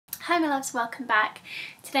Hi my loves, welcome back.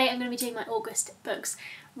 Today I'm going to be doing my August books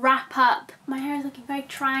wrap up. My hair is looking very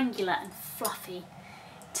triangular and fluffy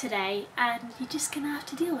today and you're just going to have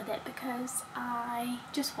to deal with it because I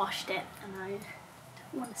just washed it and I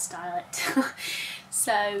don't want to style it.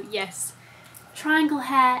 So yes, triangle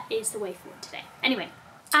hair is the way forward today. Anyway,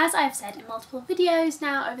 as I've said in multiple videos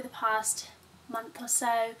now over the past month or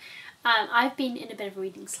so, I've been in a bit of a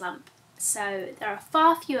reading slump. So there are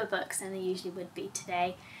far fewer books than there usually would be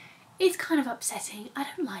today. It's kind of upsetting. I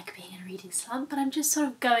don't like being in a reading slump, but I'm just sort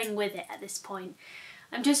of going with it at this point.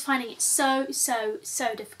 I'm just finding it so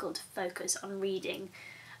difficult to focus on reading.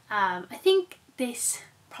 I think this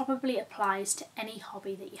probably applies to any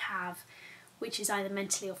hobby that you have, which is either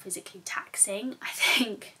mentally or physically taxing. I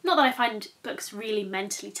think, not that I find books really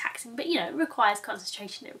mentally taxing, but you know, it requires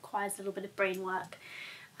concentration, it requires a little bit of brain work,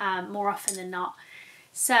 more often than not.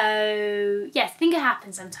 So yes, I think it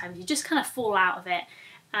happens sometimes. You just kind of fall out of it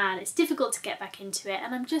and it's difficult to get back into it,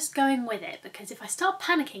 and I'm just going with it because if I start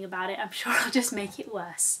panicking about it, I'm sure I'll just make it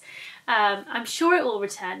worse. I'm sure it will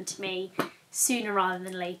return to me sooner rather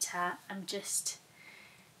than later. I'm just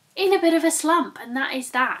in a bit of a slump, and that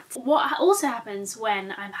is that. What also happens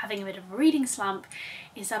when I'm having a bit of a reading slump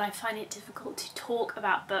is that I find it difficult to talk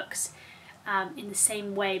about books in the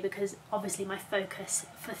same way, because obviously my focus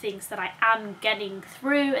for things that I am getting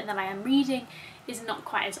through and that I am reading is not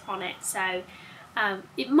quite as on it. So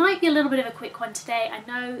it might be a little bit of a quick one today. I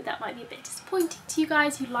know that might be a bit disappointing to you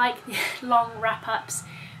guys who like the long wrap-ups.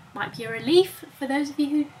 Might be a relief for those of you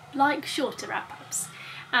who like shorter wrap-ups.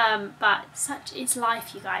 But such is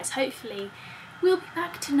life, you guys. Hopefully we'll be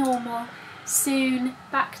back to normal soon,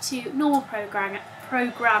 back to normal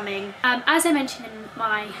programming. As I mentioned in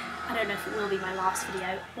my, I don't know if it will be my last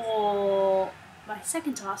video or my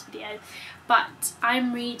second to last video, but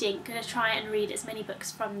I'm going to try and read as many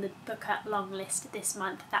books from the Booker long list this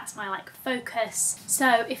month. That's my focus.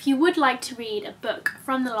 So if you would like to read a book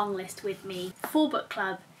from the long list with me for book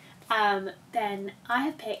club, then I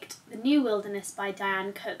have picked The New Wilderness by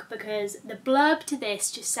Diane Cook because the blurb to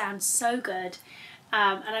this just sounds so good.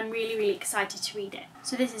 And I'm really excited to read it.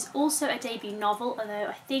 So this is also a debut novel, although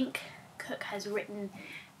I think Cook has written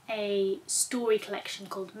a story collection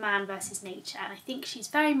called Man vs Nature, and I think she's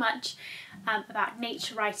very much about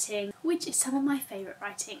nature writing, which is some of my favourite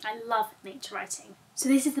writing. I love nature writing. So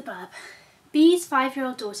this is the blurb. Bee's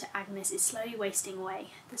 5-year-old daughter Agnes is slowly wasting away.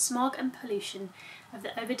 The smog and pollution of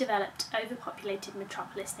the overdeveloped, overpopulated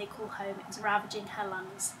metropolis they call home is ravaging her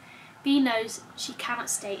lungs. Bee knows she cannot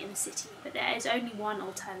stay in the city, but there is only one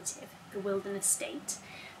alternative, the wilderness state.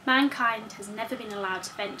 Mankind has never been allowed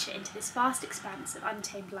to venture into this vast expanse of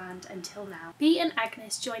untamed land until now. Bee and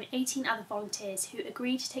Agnes join 18 other volunteers who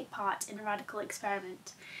agree to take part in a radical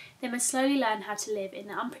experiment. They must slowly learn how to live in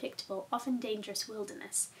the unpredictable, often dangerous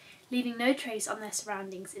wilderness, leaving no trace on their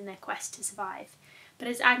surroundings in their quest to survive. But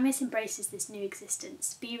as Agnes embraces this new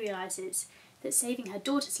existence, Bee realises that saving her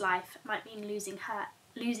daughter's life might mean losing her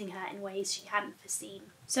in ways she hadn't foreseen.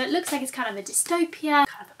 So it looks like it's kind of a dystopia,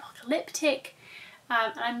 kind of apocalyptic,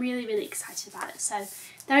 and I'm really excited about it. So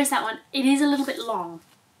there is that one. It is a little bit long,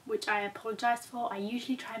 which I apologise for. I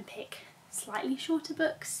usually try and pick slightly shorter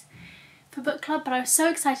books for book club, but I was so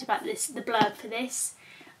excited about the blurb for this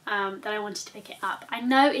that I wanted to pick it up. I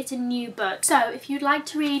know it's a new book, so if you'd like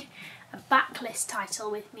to read a backlist title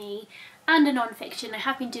with me and a non-fiction, I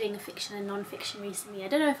have been doing a fiction and non-fiction recently. I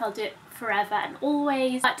don't know if I'll do it forever and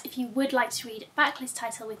always, but if you would like to read a backlist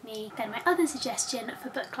title with me, then my other suggestion for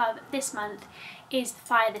book club this month is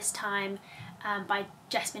Fire This Time by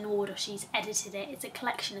Jesmyn Ward, or she's edited it. It's a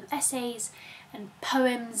collection of essays and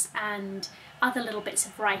poems and other little bits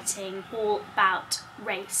of writing all about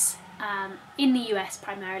race, in the US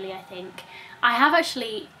primarily, I think. I have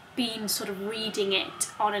actually been sort of reading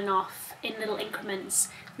it on and off in little increments.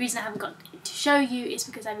 The reason I haven't got it to show you is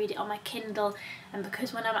because I read it on my Kindle, and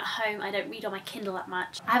because when I'm at home I don't read on my Kindle that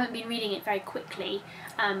much. I haven't been reading it very quickly,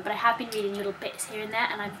 but I have been reading little bits here and there,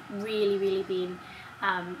 and I've really been,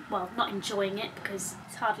 well, not enjoying it because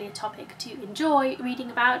it's hardly a topic to enjoy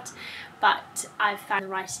reading about, but I've found the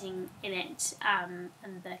writing in it and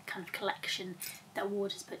the kind of collection that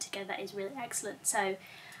Ward has put together is really excellent. So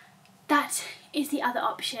that is the other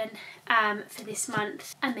option for this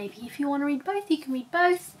month, and maybe if you want to read both, you can read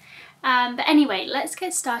both. But anyway, let's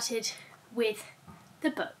get started with the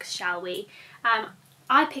books, shall we?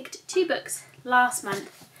 I picked 2 books last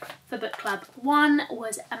month for book club. One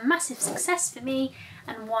was a massive success for me,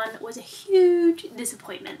 and one was a huge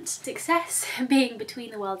disappointment. Success being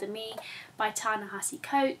Between the World and Me by Ta-Nehisi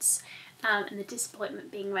Coates, and the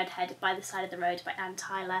disappointment being Redhead by the Side of the Road by Anne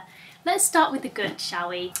Tyler. Let's start with the good, shall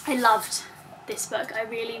we? I loved this book. I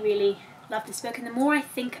really love this book, and the more I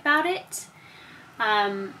think about it,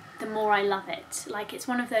 the more I love it. Like, it's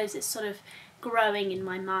one of those that's sort of growing in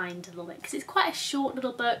my mind a little bit, because it's quite a short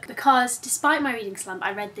little book, because despite my reading slump,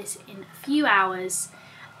 I read this in a few hours,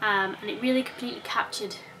 and it really completely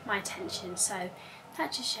captured my attention. So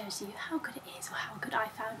that just shows you how good it is, or how good I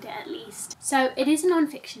found it at least. So it is a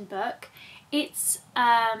non-fiction book. It's,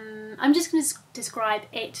 I'm just going to describe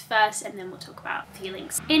it first and then we'll talk about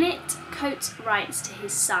feelings. In it, Coates writes to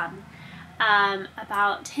his son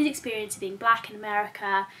about his experience of being black in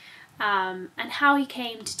America, and how he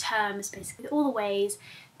came to terms basically with all the ways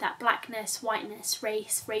that blackness, whiteness,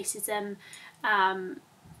 race, racism kind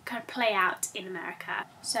of play out in America.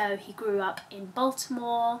 So he grew up in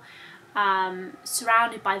Baltimore,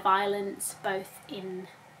 surrounded by violence, both in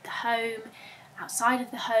the home, outside of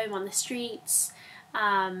the home, on the streets,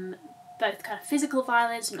 both kind of physical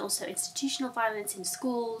violence and also institutional violence in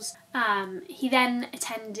schools. He then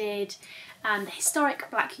attended the historic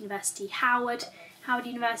black university, Howard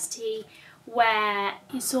University, where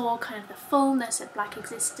he saw kind of the fullness of black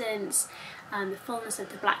existence and the fullness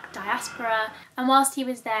of the black diaspora. And whilst he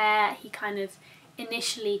was there, he kind of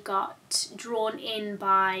initially got drawn in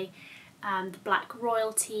by the black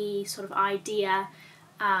royalty sort of idea,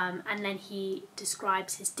 and then he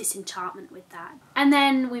describes his disenchantment with that. And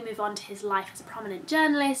then we move on to his life as a prominent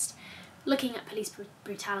journalist, looking at police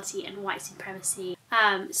brutality and white supremacy.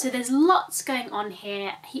 So there's lots going on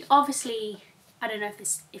here. He obviously, I don't know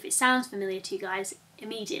if it sounds familiar to you guys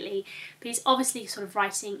immediately, but he's obviously sort of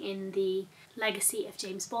writing in the legacy of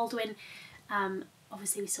James Baldwin.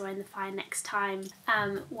 Obviously we saw in The Fire Next Time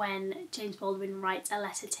when James Baldwin writes a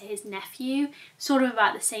letter to his nephew, sort of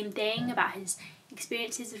about the same thing, about his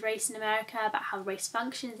experiences of race in America, about how race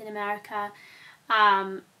functions in America.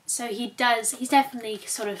 So he's definitely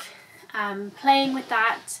sort of playing with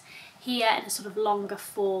that here in a sort of longer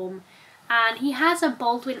form. And he has a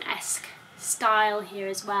Baldwin-esque style here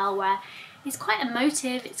as well, where it's quite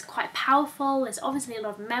emotive, it's quite powerful. There's obviously a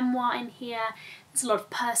lot of memoir in here, there's a lot of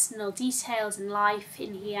personal details and life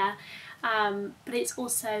in here, but it's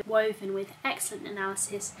also woven with excellent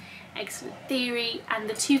analysis, excellent theory, and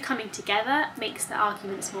the two coming together makes the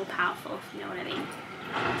arguments more powerful, if you know what I mean.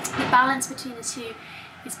 The balance between the two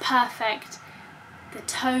is perfect, the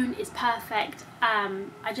tone is perfect.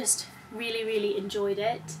 I just really enjoyed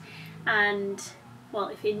it, and well,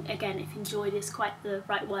 if enjoyed is quite the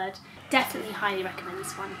right word, definitely highly recommend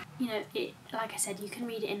this one. You know, like I said, you can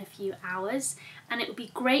read it in a few hours, and it would be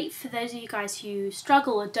great for those of you guys who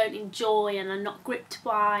struggle or don't enjoy and are not gripped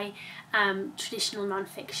by traditional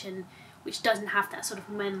non-fiction, which doesn't have that sort of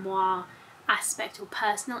memoir aspect or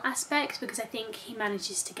personal aspect, because I think he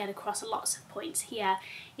manages to get across lots of points here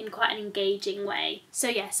in quite an engaging way. So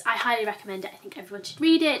yes, I highly recommend it. I think everyone should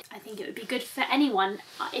read it. I think it would be good for anyone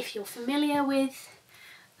if you're familiar with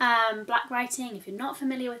black writing, if you're not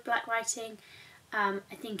familiar with black writing. I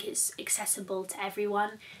think it's accessible to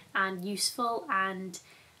everyone and useful and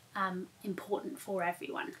important for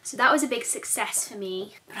everyone. So that was a big success for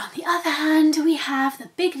me. But on the other hand, we have the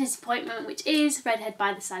big disappointment, which is Redhead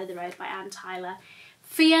by the Side of the Road by Anne Tyler.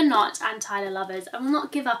 Fear not, Anne Tyler lovers. I will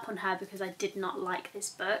not give up on her because I did not like this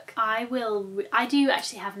book. I do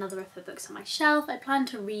actually have another of her books on my shelf. I plan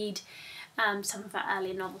to read some of her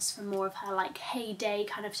earlier novels from more of her like heyday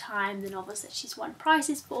kind of time, the novels that she's won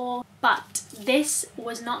prizes for. But this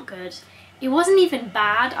was not good. It wasn't even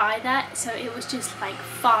bad either, so it was just like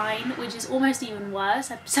fine, which is almost even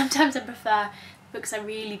worse. Sometimes I prefer books I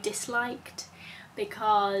really disliked,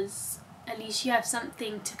 because at least you have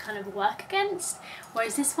something to kind of work against,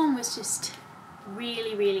 whereas this one was just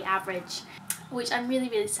really average, which I'm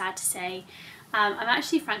really sad to say. I'm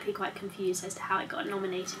actually frankly quite confused as to how it got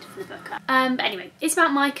nominated for the Booker. But anyway, it's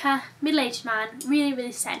about Micah, middle-aged man,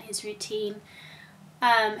 really set in his routine.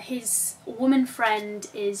 His woman friend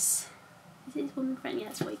is it his woman friend? Yeah,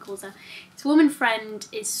 that's what he calls her. His woman friend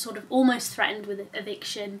is sort of almost threatened with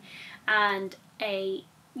eviction, and a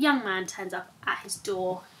young man turns up at his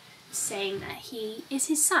door saying that he is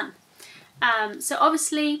his son. So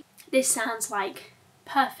obviously this sounds like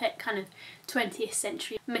perfect kind of 20th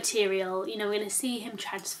century material. You know, we're going to see him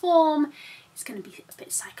transform, it's going to be a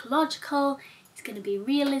bit psychological, it's going to be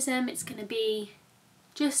realism, it's going to be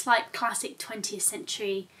just like classic 20th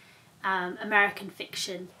century American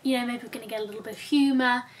fiction. You know, maybe we're going to get a little bit of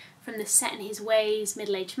humour from the set in his ways,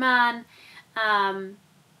 middle-aged man,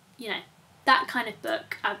 you know, that kind of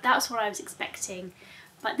book. That's what I was expecting.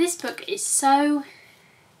 But this book is so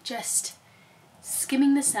just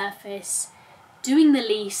skimming the surface, doing the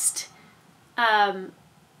least.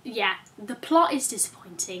 Yeah, the plot is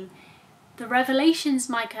disappointing. the revelations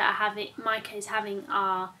Micah is having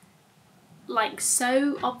are like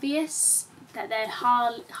so obvious that they're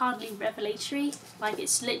hardly revelatory. Like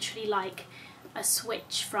it's literally like a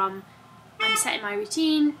switch from I'm setting my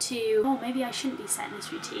routine to, oh, maybe I shouldn't be setting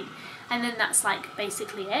this routine, and then that's like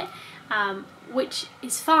basically it, which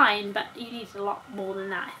is fine, but you need a lot more than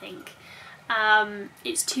that, I think.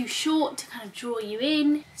 It's too short to kind of draw you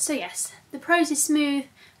in. So yes, the prose is smooth,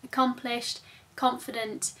 accomplished,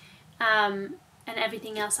 confident, and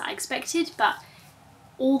everything else that I expected, but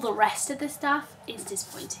all the rest of the stuff is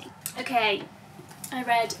disappointing. Okay, I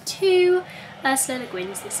read 2 Ursula Le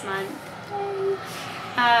Guins this month.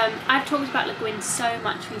 I've talked about Le Guin so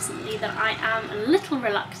much recently that I am a little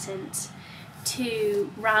reluctant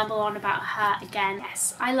to ramble on about her again.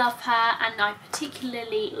 Yes, I love her, and I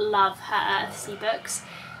particularly love her Earthsea books.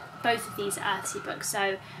 Both of these are Earthsea books.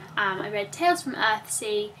 So I read Tales from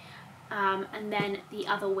Earthsea and then The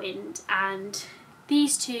Other Wind, and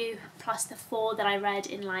these 2 plus the 4 that I read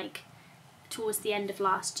in like towards the end of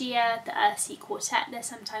last year, the Earthsea Quartet they're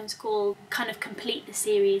sometimes called, kind of complete the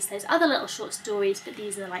series. There's other little short stories, but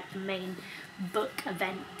these are like the main book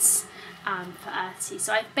events for Earthsea.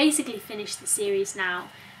 So I've basically finished the series now,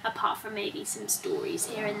 apart from maybe some stories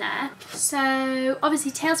here and there. So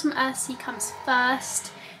obviously Tales from Earthsea comes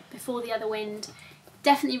first before The Other Wind.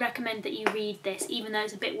 Definitely recommend that you read this, even though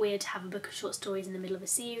it's a bit weird to have a book of short stories in the middle of a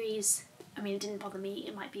series. I mean, it didn't bother me,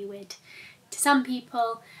 it might be weird to some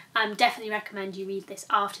people. Definitely recommend you read this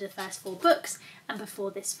after the first 4 books and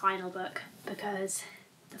before this final book, because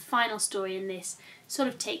the final story in this sort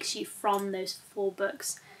of takes you from those 4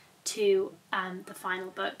 books to the final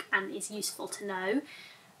book and is useful to know.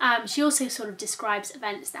 She also sort of describes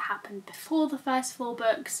events that happened before the first 4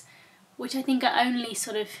 books, which I think are only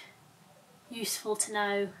sort of useful to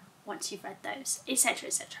know once you've read those, etc,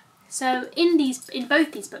 etc. So in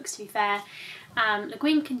both these books, to be fair, Le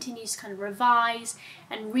Guin continues to kind of revise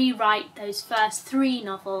and rewrite those first 3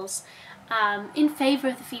 novels in favour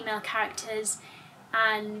of the female characters,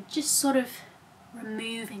 and just sort of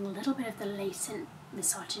removing a little bit of the latent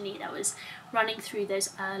misogyny that was running through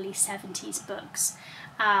those early 70s books,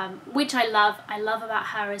 which I love. I love about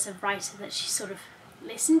her as a writer that she sort of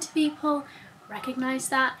listened to people, recognised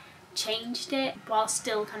that, changed it while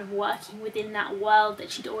still kind of working within that world that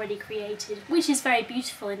she'd already created, which is very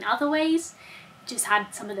beautiful in other ways. Just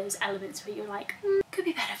had some of those elements where you're like, could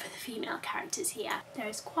be better for the female characters here. There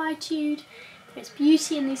is quietude, there's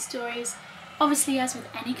beauty in these stories. Obviously, as with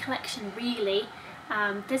any collection really,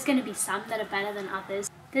 there's going to be some that are better than others.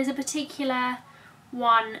 There's a particular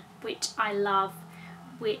one which I love,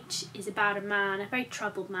 which is about a man, a very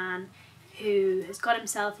troubled man, who has got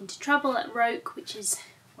himself into trouble at Roke, which is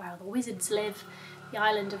where the wizards live, the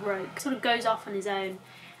island of Roke. Sort of goes off on his own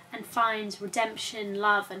and finds redemption,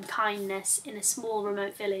 love and kindness in a small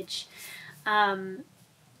remote village, and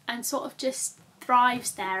sort of just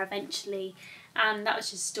thrives there eventually. And that was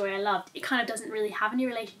just a story I loved. It kind of doesn't really have any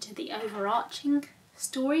relation to the overarching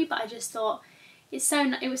story, but I just thought it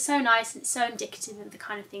was so nice, and it's so indicative of the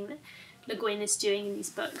kind of thing that Le Guin is doing in these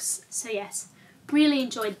books. So yes, really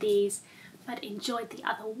enjoyed these, but enjoyed The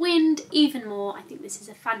Other Wind even more. I think this is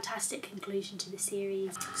a fantastic conclusion to the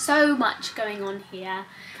series. So much going on here.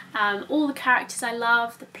 All the characters I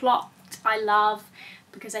love, the plot I love,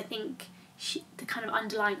 because I think the kind of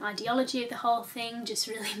underlying ideology of the whole thing just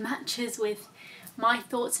really matches with my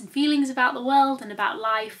thoughts and feelings about the world and about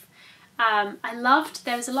life. I loved,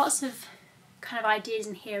 there was lots of kind of ideas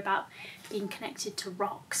in here about being connected to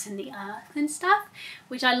rocks and the earth and stuff,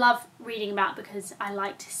 which I love reading about, because I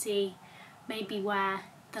like to see maybe where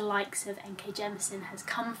the likes of N.K. Jemisin has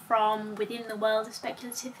come from within the world of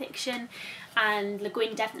speculative fiction, and Le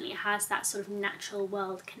Guin definitely has that sort of natural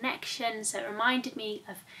world connection, so it reminded me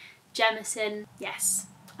of Jemisin. Yes,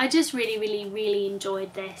 I just really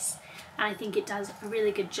enjoyed this, and I think it does a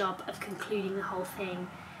really good job of concluding the whole thing.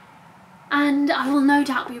 And I will no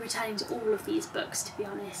doubt be returning to all of these books, to be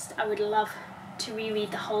honest. I would love to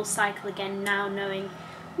reread the whole cycle again now, knowing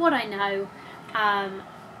what I know,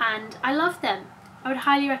 and I love them. I would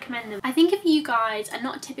highly recommend them. I think if you guys are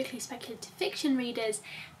not typically speculative fiction readers,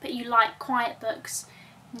 but you like quiet books,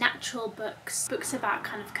 natural books, books about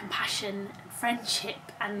kind of compassion and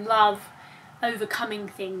friendship and love, overcoming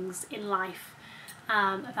things in life,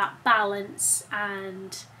 about balance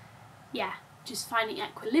and, yeah, just finding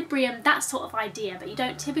equilibrium, that sort of idea, but you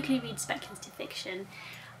don't typically read speculative fiction,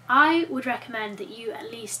 I would recommend that you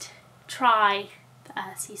at least try the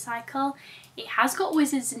Earthsea cycle. It has got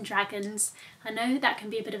wizards and dragons. I know that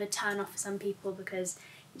can be a bit of a turn off for some people because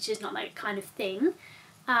it's just not that kind of thing,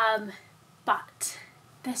 but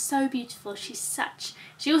they're so beautiful. She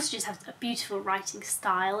also just has a beautiful writing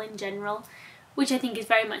style in general, which I think is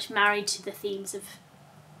very much married to the themes of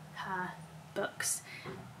her books,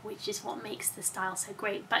 which is what makes the style so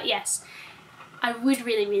great. But yes, I would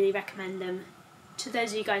really recommend them to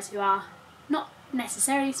those of you guys who are not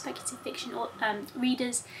necessarily speculative fiction or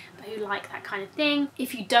readers, but who like that kind of thing.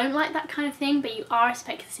 If you don't like that kind of thing, but you are a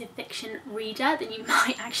speculative fiction reader, then you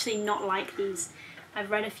might actually not like these.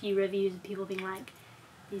 I've read a few reviews of people being like,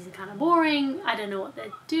 these are kind of boring, I don't know what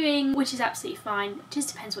they're doing, which is absolutely fine. It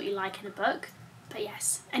just depends what you like in a book. But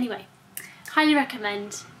yes, anyway, highly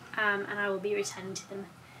recommend, and I will be returning to them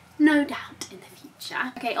no doubt in the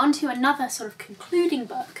future. Okay, on to another sort of concluding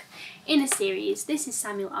book in a series. This is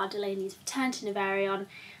Samuel R. Delaney's Return to Nevarion.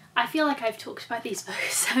 I feel like I've talked about these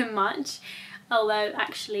books so much, although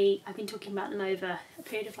actually I've been talking about them over a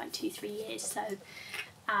period of like 2-3 years, so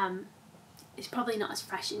it's probably not as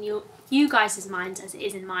fresh in you guys' minds as it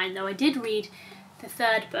is in mine, though I did read the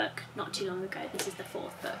 3rd book not too long ago. This is the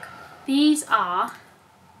 4th book. These are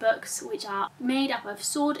books which are made up of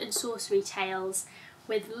sword and sorcery tales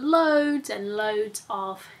with loads and loads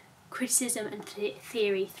of criticism and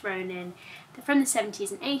theory thrown in. They're from the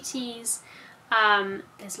 70s and 80s.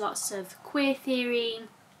 There's lots of queer theory,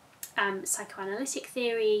 psychoanalytic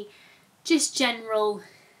theory, just general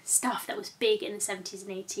stuff that was big in the 70s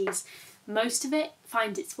and 80s. Most of it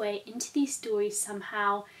finds its way into these stories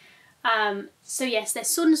somehow. So yes, they're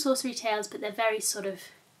sword and sorcery tales, but they're very sort of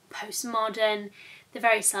postmodern, they're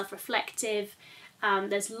very self-reflective.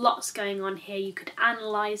 There's lots going on here. You could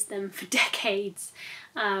analyse them for decades.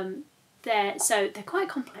 They're quite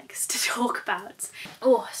complex to talk about.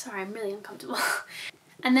 Oh, sorry, I'm really uncomfortable.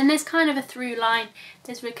 And then there's kind of a through line.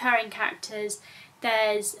 There's recurring characters.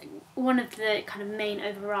 There's one of the kind of main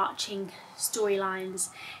overarching storylines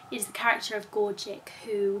is the character of Gorgic,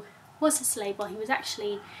 who was a slave. Well, he was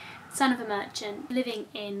actually son of a merchant living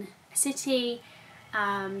in a city.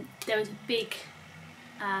 There was a big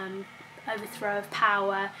overthrow of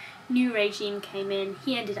power, new regime came in,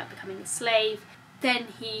 he ended up becoming a slave. Then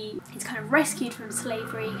he's kind of rescued from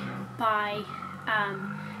slavery by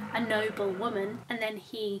a noble woman, and then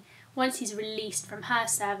once he's released from her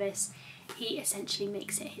service, he essentially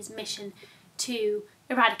makes it his mission to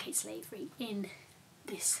eradicate slavery in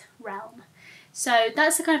this realm. So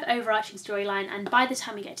that's the kind of overarching storyline, and by the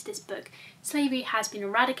time we get to this book, slavery has been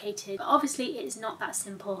eradicated, but obviously it is not that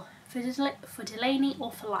simple for Delaney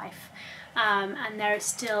or for life, and there are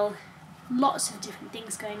still lots of different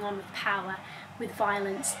things going on with power, with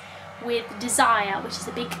violence, with desire, which is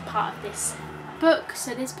a big part of this book.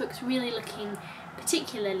 So this book's really looking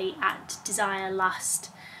particularly at desire, lust,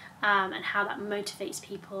 and how that motivates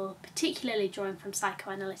people, particularly drawing from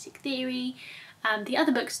psychoanalytic theory. The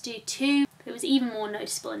other books do too. It was even more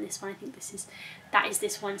noticeable in this one. I think that is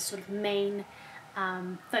this one's sort of main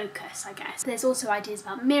focus, I guess. There's also ideas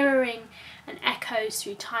about mirroring and echoes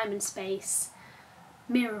through time and space.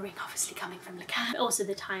 Mirroring obviously coming from Lacan, but also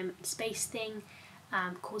the time and space thing,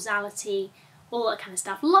 causality, all that kind of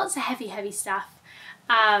stuff. Lots of heavy stuff.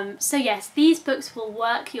 So yes, these books will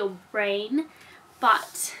work your brain,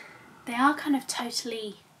 but they are kind of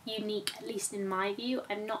totally unique, at least in my view.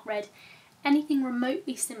 I've not read anything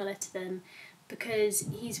remotely similar to them, because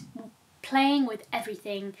he's playing with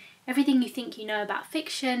everything you think you know about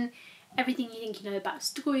fiction, everything you think you know about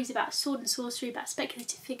stories, about sword and sorcery, about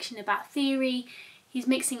speculative fiction, about theory. He's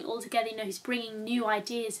mixing it all together. You know, he's bringing new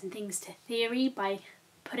ideas and things to theory by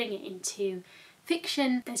putting it into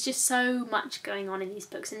fiction. There's just so much going on in these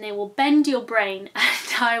books, and they will bend your brain,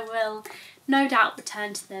 and I will no doubt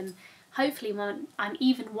return to them, hopefully when I'm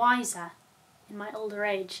even wiser in my older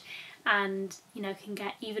age, and you know, can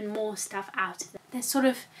get even more stuff out of them. They're sort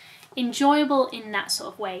of enjoyable in that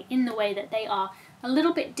sort of way, in the way that they are a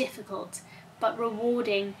little bit difficult but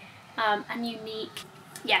rewarding and unique.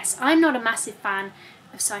 Yes, I'm not a massive fan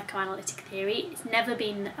of psychoanalytic theory. It's never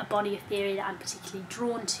been a body of theory that I'm particularly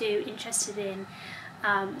drawn to, interested in.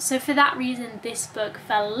 So for that reason, this book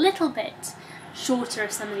fell a little bit shorter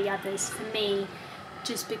of some of the others for me,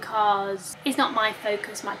 just because it's not my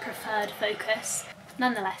focus, my preferred focus.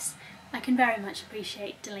 Nonetheless, I can very much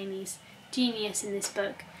appreciate Delaney's genius in this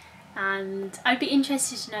book, and I'd be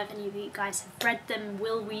interested to know if any of you guys have read them,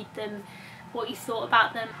 will read them, what you thought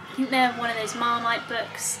about them. I think they're one of those Marmite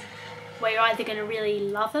books where you're either going to really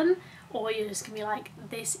love them, or you're just going to be like,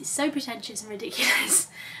 this is so pretentious and ridiculous.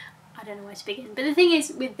 I don't know where to begin. But the thing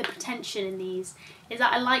is with the pretension in these is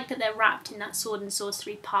that I like that they're wrapped in that sword and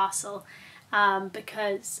sorcery parcel,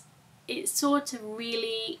 because it's sort of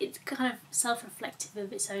really, it's kind of self-reflective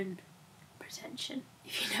of its own pretension,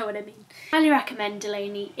 if you know what I mean. Highly recommend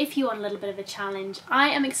Delaney if you want a little bit of a challenge. I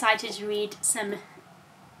am excited to read some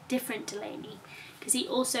different Delaney because he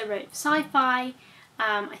also wrote sci-fi,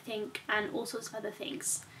 I think, and all sorts of other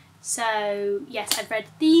things. So yes, I've read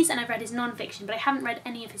these and I've read his non-fiction, but I haven't read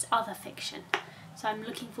any of his other fiction. So I'm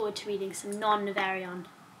looking forward to reading some non-Navarion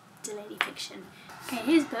Delaney fiction. Okay,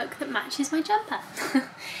 here's a book that matches my jumper.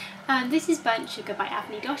 This is Burnt Sugar by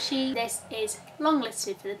Avni Doshi. This is long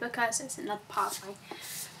listed for the booker, so it's another part of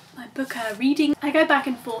my booker reading. I go back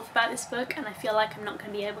and forth about this book and I feel like I'm not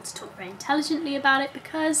going to be able to talk very intelligently about it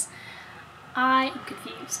because I am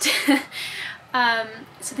confused.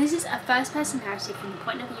 So this is a first-person narrative from the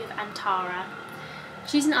point of view of Antara.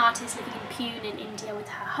 She's an artist living in Pune in India with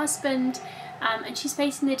her husband, and she's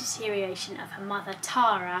facing the deterioration of her mother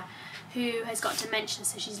Tara, who has got dementia,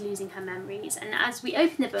 so she's losing her memories. And as we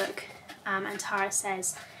open the book, Antara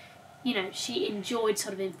says, you know, she enjoyed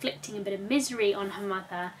sort of inflicting a bit of misery on her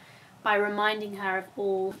mother by reminding her of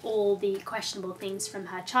all the questionable things from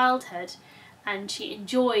her childhood, and she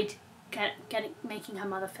enjoyed making her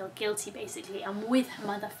mother feel guilty, basically. And with her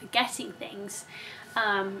mother forgetting things,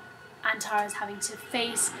 Antara's having to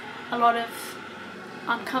face a lot of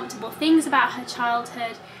uncomfortable things about her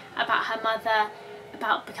childhood, about her mother,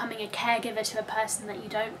 about becoming a caregiver to a person that you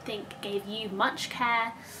don't think gave you much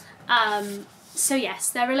care. So yes,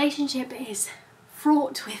 their relationship is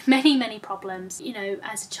fraught with many problems. You know,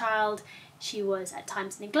 as a child she was at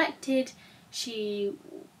times neglected, she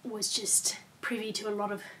was just privy to a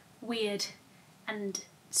lot of weird and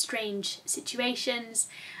strange situations.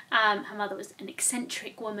 Her mother was an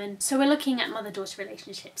eccentric woman. So we're looking at mother-daughter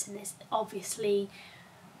relationships in this. Obviously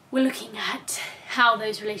we're looking at how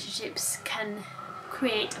those relationships can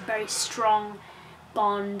create a very strong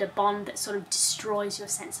bond, a bond that sort of destroys your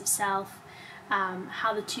sense of self,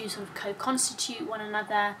 how the two sort of co-constitute one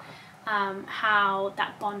another, how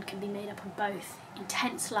that bond can be made up of both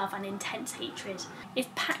intense love and intense hatred.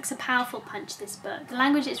 It packs a powerful punch, this book. The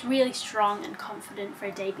language is really strong and confident for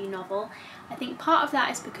a debut novel. I think part of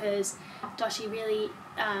that is because Doshi really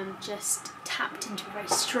just tapped into a very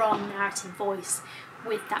strong narrative voice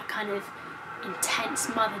with that kind of intense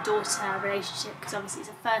mother-daughter relationship, because obviously it's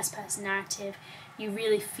a first-person narrative. You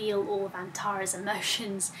really feel all of Antara's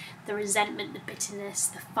emotions, the resentment, the bitterness,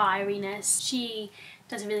 the fieriness. She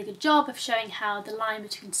does a really good job of showing how the line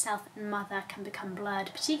between self and mother can become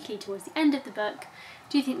blurred, particularly towards the end of the book.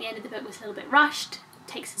 I do think the end of the book was a little bit rushed. It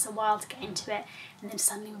takes us a while to get into it, and then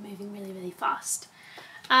suddenly we're moving really fast.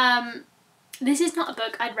 This is not a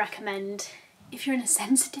book I'd recommend if you're in a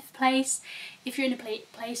sensitive place, if you're in a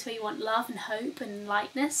place where you want love and hope and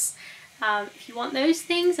lightness. If you want those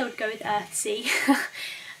things, I would go with Earthsea.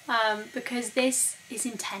 Because this is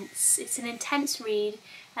intense. It's an intense read,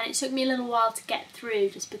 and it took me a little while to get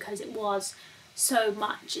through just because it was so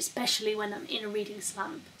much, especially when I'm in a reading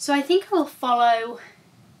slump. So I think I will follow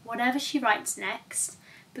whatever she writes next,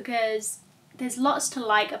 because there's lots to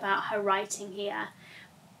like about her writing here,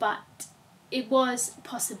 but it was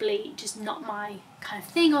possibly just not my kind of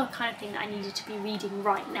thing, or the kind of thing that I needed to be reading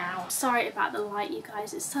right now. Sorry about the light, you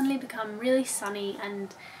guys. It's suddenly become really sunny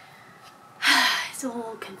and it's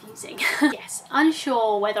all confusing. Yes,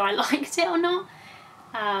 unsure whether I liked it or not,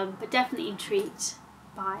 but definitely intrigued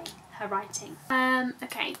by her writing.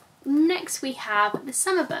 Okay, next we have The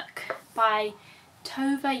Summer Book by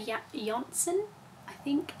Tove Jansson, I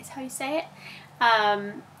think is how you say it.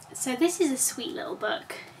 So this is a sweet little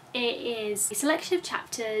book. It is a selection of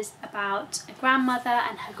chapters about a grandmother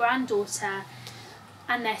and her granddaughter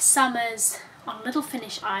and their summers on a little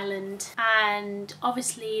Finnish island, and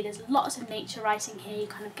obviously there's lots of nature writing here. You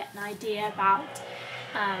kind of get an idea about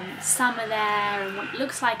summer there and what it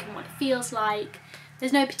looks like and what it feels like.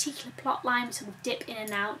 There's no particular plot line, we sort of dip in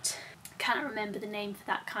and out. I cannot remember the name for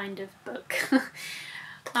that kind of book.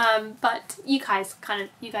 But you guys kind of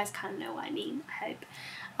know what I mean, I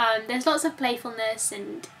hope. There's lots of playfulness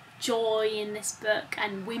and joy in this book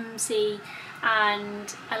and whimsy,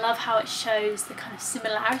 and I love how it shows the kind of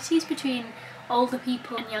similarities between older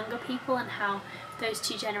people and younger people, and how those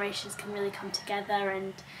two generations can really come together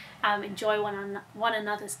and enjoy one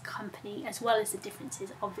another's company, as well as the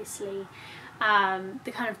differences, obviously.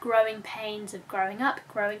 The kind of growing pains of growing up,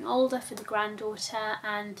 growing older for the granddaughter,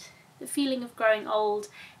 and the feeling of growing old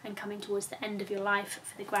and coming towards the end of your life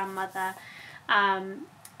for the grandmother.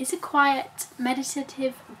 It's a quiet,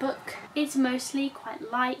 meditative book. It's mostly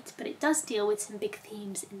quite light, but it does deal with some big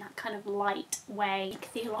themes in that kind of light way.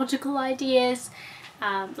 Theological ideas,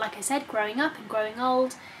 like I said, growing up and growing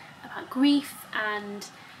old, about grief and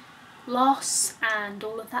loss and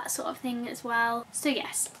all of that sort of thing as well. So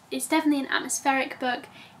yes, it's definitely an atmospheric book.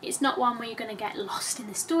 It's not one where you're going to get lost in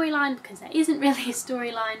the storyline, because there isn't really a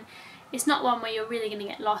storyline. It's not one where you're really going to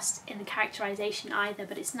get lost in the characterisation either,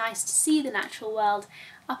 but it's nice to see the natural world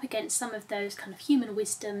up against some of those kind of human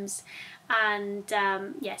wisdoms. And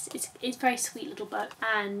yes, it's a very sweet little book,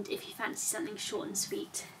 and if you fancy something short and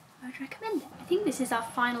sweet, I would recommend it. I think this is our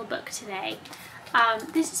final book today.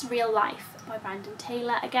 This is Real Life by Brandon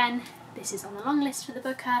Taylor. Again, this is on the long list for the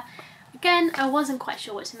booker. Again, I wasn't quite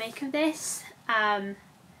sure what to make of this.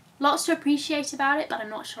 Lots to appreciate about it, but I'm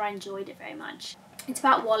not sure I enjoyed it very much. It's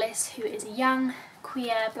about Wallace, who is a young,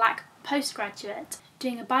 queer, black postgraduate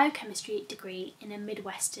doing a biochemistry degree in a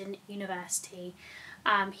Midwestern university.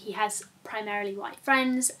 He has primarily white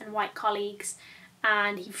friends and white colleagues,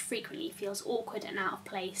 and he frequently feels awkward and out of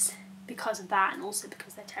place because of that, and also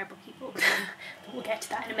because they're terrible people. But we'll get to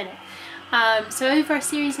that in a minute. So over a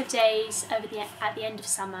series of days at the end of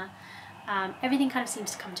summer, everything kind of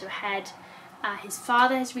seems to come to a head. His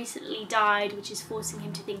father has recently died, which is forcing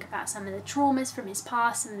him to think about some of the traumas from his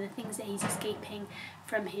past, some of the things that he's escaping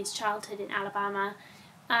from his childhood in Alabama,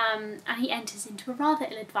 and he enters into a rather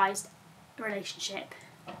ill-advised relationship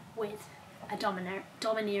with a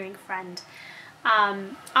domineering friend.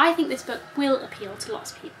 I think this book will appeal to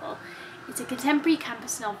lots of people. It's a contemporary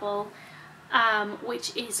campus novel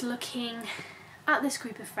which is looking at this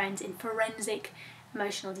group of friends in forensic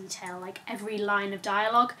emotional detail. Like every line of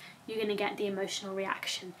dialogue, you're going to get the emotional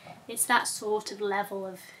reaction. It's that sort of level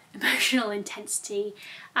of emotional intensity.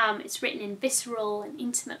 It's written in visceral and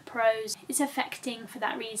intimate prose. It's affecting for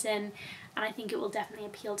that reason, and I think it will definitely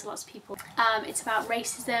appeal to lots of people. It's about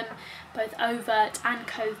racism, both overt and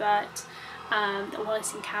covert, that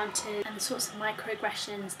Wallace encountered, and the sorts of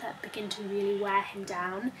microaggressions that begin to really wear him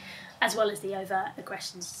down, as well as the overt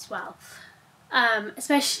aggressions as well.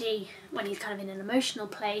 Especially when he's kind of in an emotional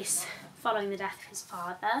place following the death of his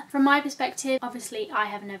father. From my perspective, obviously I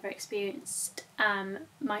have never experienced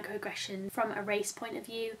microaggression from a race point of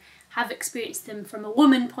view, have experienced them from a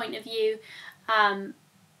woman point of view,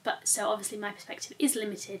 but so obviously my perspective is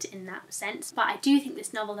limited in that sense. But I do think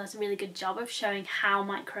this novel does a really good job of showing how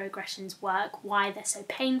microaggressions work, why they're so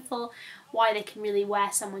painful, why they can really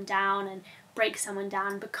wear someone down and break someone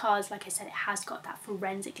down, because like I said, it has got that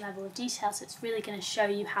forensic level of detail, so it's really going to show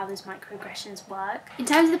you how those microaggressions work. In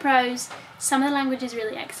terms of the prose, some of the language is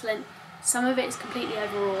really excellent, some of it is completely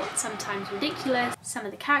overwrought, sometimes ridiculous, some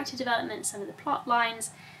of the character development, some of the plot lines,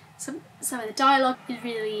 some of the dialogue is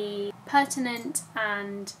really pertinent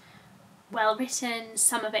and well written,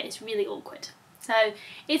 some of it is really awkward. So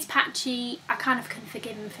it's patchy. I kind of can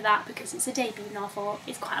forgive him for that because it's a debut novel,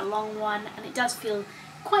 it's quite a long one, and it does feel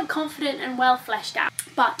quite confident and well fleshed out.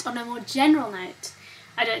 But on a more general note,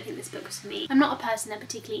 I don't think this book was for me. I'm not a person that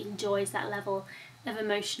particularly enjoys that level of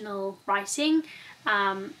emotional writing,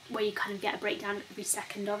 where you kind of get a breakdown at every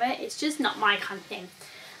second of it. It's just not my kind of thing.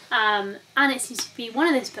 And it seems to be one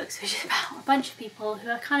of those books which is about a bunch of people who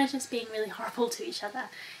are kind of just being really horrible to each other,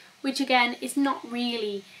 which again is not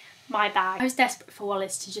really my bag. I was desperate for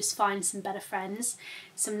Wallace to just find some better friends,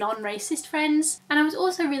 some non-racist friends, and I was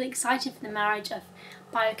also really excited for the marriage of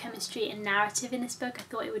biochemistry and narrative in this book. I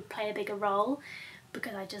thought it would play a bigger role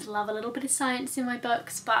because I just love a little bit of science in my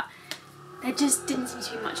books, but there just didn't seem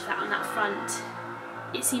to be much of that on that front.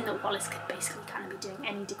 It seemed that Wallace could basically kind of be doing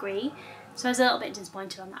any degree, so I was a little bit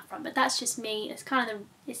disappointed on that front, but that's just me.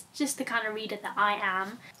 It's just the kind of reader that I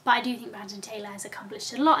am. But I do think Brandon Taylor has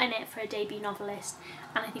accomplished a lot in it for a debut novelist,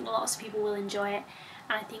 and I think lots of people will enjoy it,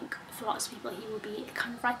 and I think for lots of people he will be the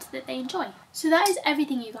kind of writer that they enjoy. So that is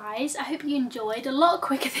everything, you guys. I hope you enjoyed. A lot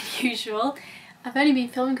quicker than usual. I've only been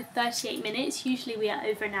filming for 38 minutes, usually we are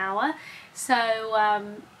over an hour,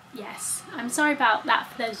 so yes, I'm sorry about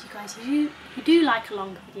that for those of you guys who do like a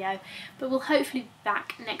longer video, but we'll hopefully be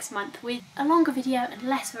back next month with a longer video and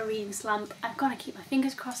less of a reading slump. I've got to keep my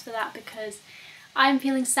fingers crossed for that because I'm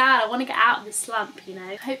feeling sad. I want to get out of this slump, you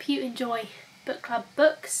know. Hope you enjoy book club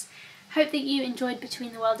books. Hope that you enjoyed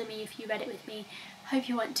Between the World and Me if you read it with me. Hope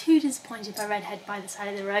you weren't too disappointed by Redhead by the Side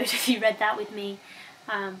of the Road if you read that with me.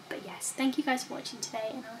 But yes, thank you guys for watching today,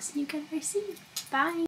 and I'll see you again very soon. Bye!